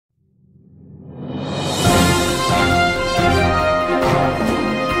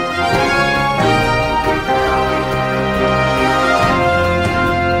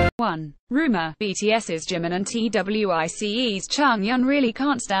Rumor, BTS's Jimin and TWICE's Jeongyeon really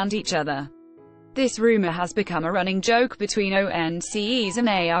can't stand each other. This rumor has become a running joke between ONCEs and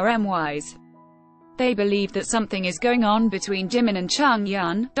ARMYs. They believe that something is going on between Jimin and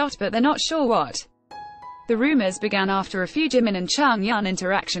Jeongyeon, but they're not sure what. The rumors began after a few Jimin and Jeongyeon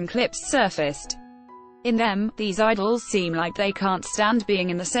interaction clips surfaced. In them, these idols seem like they can't stand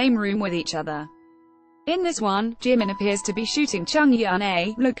being in the same room with each other. In this one, Jimin appears to be shooting Jeongyeon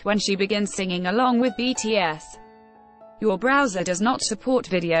a look when she begins singing along with BTS. Your browser does not support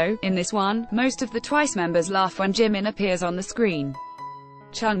video. In this one, most of the Twice members laugh when Jimin appears on the screen.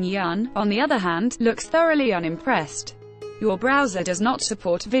 Jeongyeon, on the other hand, looks thoroughly unimpressed. Your browser does not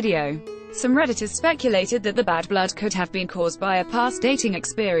support video. Some Redditors speculated that the bad blood could have been caused by a past dating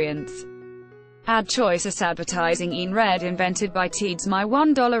experience. Ad choices advertising in red invented by Teeds. My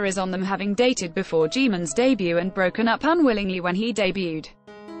 $1 is on them having dated before Jimin's debut and broken up unwillingly when he debuted.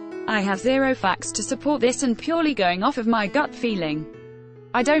 I have zero facts to support this and purely going off of my gut feeling.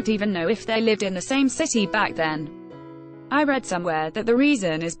 I don't even know if they lived in the same city back then. I read somewhere that the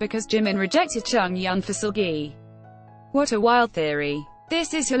reason is because Jimin rejected Jeongyeon for Seulgi. What a wild theory.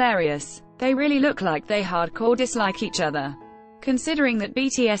 This is hilarious. They really look like they hardcore dislike each other. Considering that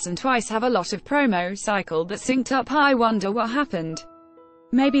BTS and Twice have a lot of promo cycle that synced up, I wonder what happened.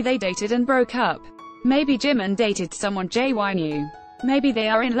 Maybe they dated and broke up. Maybe Jimin dated someone JY knew. Maybe they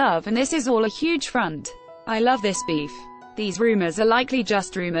are in love and this is all a huge front. I love this beef. These rumors are likely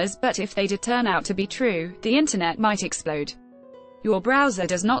just rumors, but if they did turn out to be true, the internet might explode. Your browser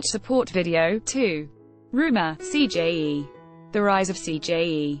does not support video. 2. Rumor, CJE. The rise of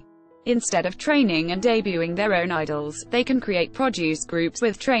CJE. Instead of training and debuting their own idols, they can create produce groups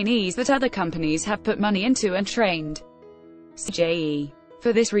with trainees that other companies have put money into and trained. CJE.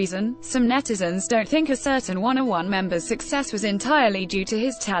 For this reason, some netizens don't think a certain 101 member's success was entirely due to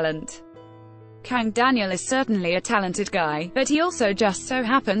his talent. Kang Daniel is certainly a talented guy, but he also just so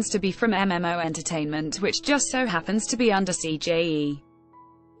happens to be from MMO Entertainment, which just so happens to be under CJE.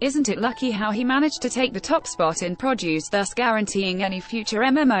 Isn't it lucky how he managed to take the top spot in produce, thus guaranteeing any future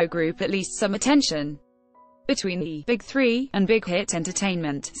MMO group at least some attention? Between the Big Three and Big Hit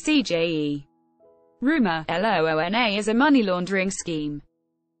Entertainment, CJE. Rumor, LOONA is a money laundering scheme.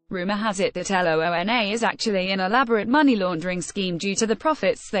 Rumor has it that LOONA is actually an elaborate money laundering scheme due to the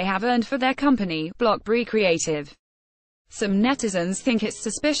profits they have earned for their company, Blockberry Creative. Some netizens think it's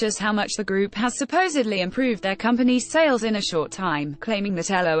suspicious how much the group has supposedly improved their company's sales in a short time, claiming that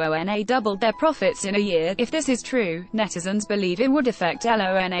LOONA doubled their profits in a year. If this is true, netizens believe it would affect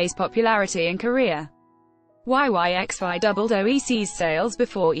LOONA's popularity in Korea. YYXY doubled OEC's sales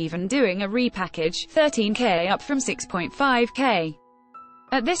before even doing a repackage, 13K up from 6.5K.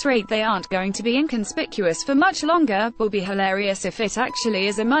 At this rate they aren't going to be inconspicuous for much longer. Will be hilarious if it actually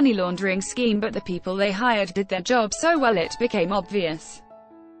is a money laundering scheme, but the people they hired did their job so well it became obvious.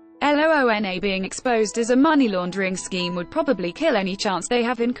 LOONA being exposed as a money laundering scheme would probably kill any chance they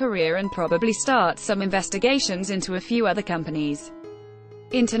have in Korea and probably start some investigations into a few other companies.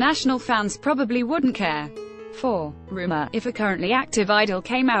 International fans probably wouldn't care. 4. Rumor, if a currently active idol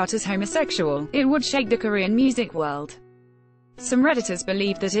came out as homosexual, it would shake the Korean music world. Some Redditors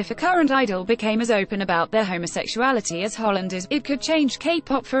believe that if a current idol became as open about their homosexuality as Holland is, it could change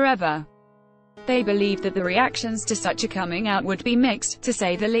K-pop forever. They believe that the reactions to such a coming out would be mixed, to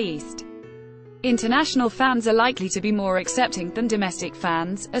say the least. International fans are likely to be more accepting than domestic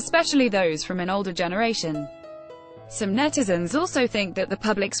fans, especially those from an older generation. Some netizens also think that the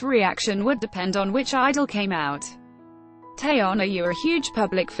public's reaction would depend on which idol came out. Taeyeon and Yu are huge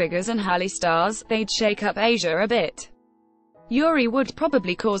public figures and Halley stars, they'd shake up Asia a bit. Yuri would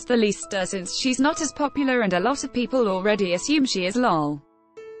probably cause the least stir since she's not as popular and a lot of people already assume she is lol.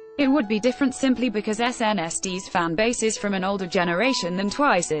 It would be different simply because SNSD fan base is from an older generation than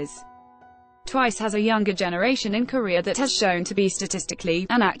Twice's. Twice has a younger generation in Korea that has shown to be statistically,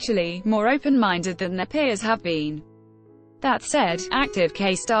 and actually, more open-minded than their peers have been. That said, active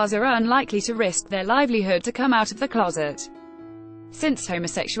K-stars are unlikely to risk their livelihood to come out of the closet. Since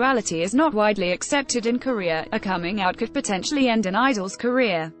homosexuality is not widely accepted in Korea, a coming out could potentially end an idol's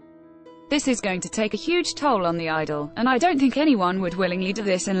career. This is going to take a huge toll on the idol, and I don't think anyone would willingly do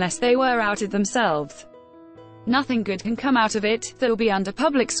this unless they were outed themselves. Nothing good can come out of it, they'll be under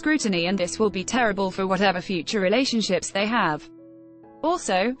public scrutiny and this will be terrible for whatever future relationships they have.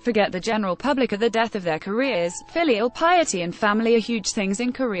 Also, forget the general public at the death of their careers. Filial piety and family are huge things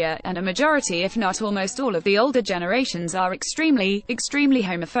in Korea, and a majority if not almost all of the older generations are extremely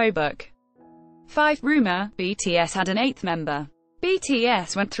homophobic. 5. Rumor, BTS had an 8th member.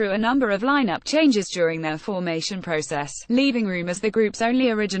 BTS went through a number of lineup changes during their formation process, leaving RM as the group's only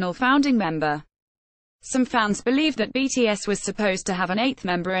original founding member. Some fans believe that BTS was supposed to have an eighth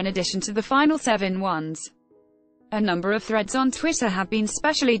member in addition to the final 7 ones. A number of threads on Twitter have been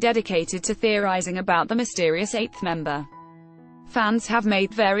specially dedicated to theorizing about the mysterious eighth member. Fans have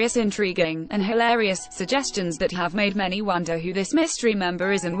made various intriguing and hilarious suggestions that have made many wonder who this mystery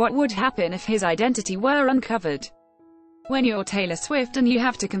member is and what would happen if his identity were uncovered. When you're Taylor Swift and you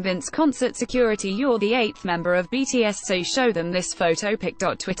have to convince concert security you're the eighth member of BTS, so show them this photo.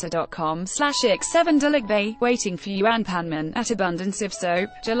 pic.twitter.com/x7deligbay, waiting for you. Panman at Abundance of Soap,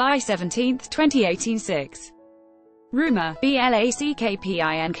 July 17, 2018. 6. Rumor,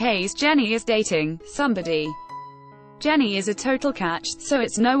 BLACKPINK's Jennie is dating somebody. Jennie is a total catch, so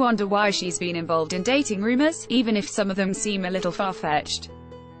it's no wonder why she's been involved in dating rumors, even if some of them seem a little far-fetched.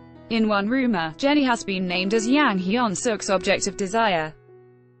 In one rumor, Jennie has been named as Yang Hyun-suk's object of desire.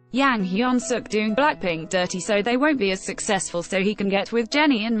 Yang Hyun-suk doing Blackpink dirty so they won't be as successful, so he can get with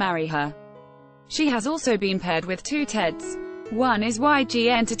Jennie and marry her. She has also been paired with 2 Teds. One is YG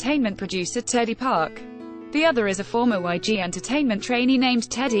Entertainment producer Teddy Park. The other is a former YG Entertainment trainee named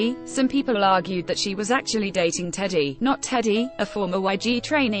Teddy. Some people argued that she was actually dating Teddy, not Teddy, a former YG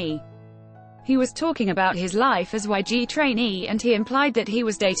trainee. He was talking about his life as YG trainee, and he implied that he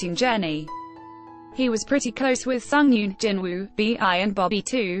was dating Jennie. He was pretty close with Sungyoon, Jinwoo, B.I and Bobby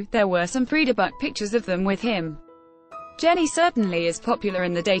too. There were some pre-debug pictures of them with him. Jennie certainly is popular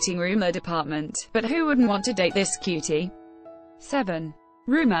in the dating rumor department, but who wouldn't want to date this cutie? 7.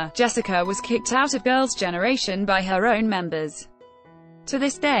 Rumor, Jessica was kicked out of Girls' Generation by her own members. To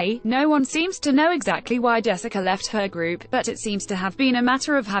this day, no one seems to know exactly why Jessica left her group, but it seems to have been a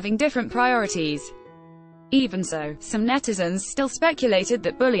matter of having different priorities. Even so, some netizens still speculated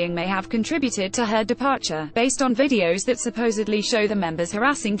that bullying may have contributed to her departure, based on videos that supposedly show the members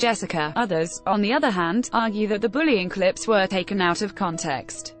harassing Jessica. Others, on the other hand, argue that the bullying clips were taken out of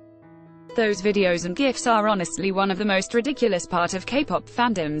context. Those videos and GIFs are honestly one of the most ridiculous part of K-pop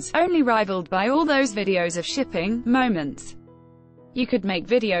fandoms, only rivaled by all those videos of shipping moments. You could make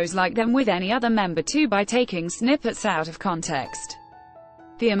videos like them with any other member too by taking snippets out of context.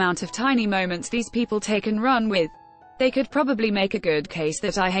 The amount of tiny moments these people take and run with. They could probably make a good case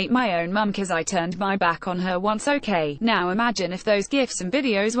that I hate my own mum 'cause I turned my back on her once. Okay, now imagine if those GIFs and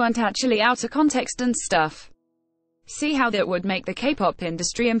videos weren't actually out of context and stuff. See how that would make the K-pop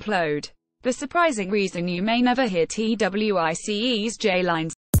industry implode. The surprising reason you may never hear TWICE's J-Line